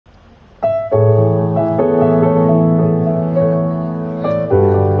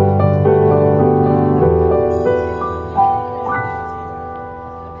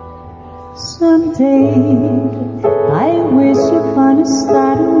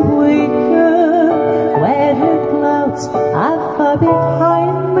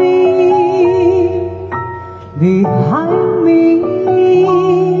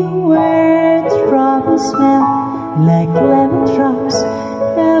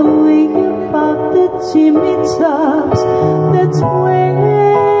chimney tops. That's where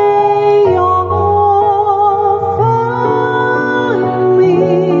you'll find me.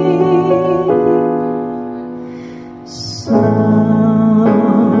 Somewhere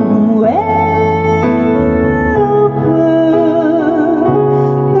over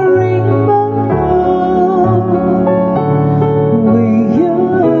the rainbow road, where you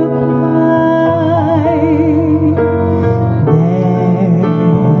hide,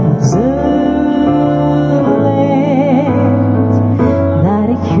 there's a land that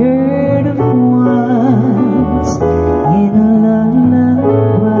I heard of once in a lullaby.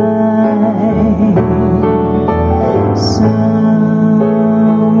 Somewhere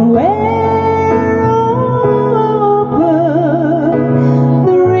over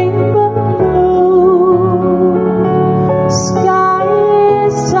the rainbow road,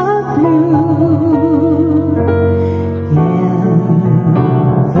 skies are blue, and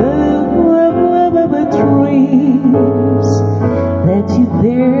the dreams that you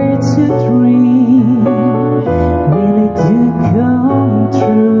dare to dream really do come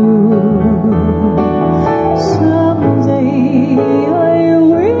true. Someday I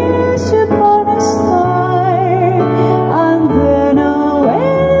wish upon a star, and then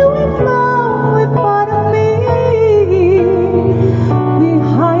away we fly with part of me.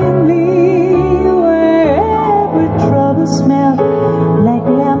 Behind me, where every trouble smells like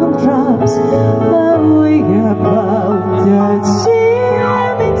lemon drops, away about the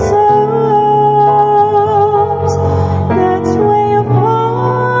chimney tops. That's where you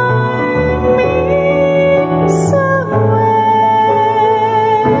find me. Somewhere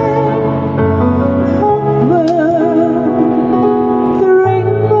over the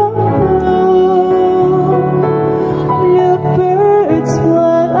rainbow road, bluebirds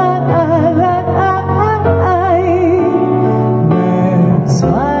fly. Birds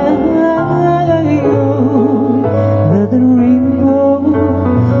fly over the rainbow.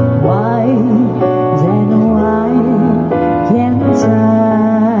 Why then why can't I?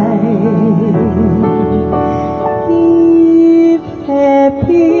 If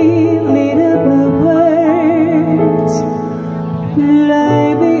happy little bluebirds fly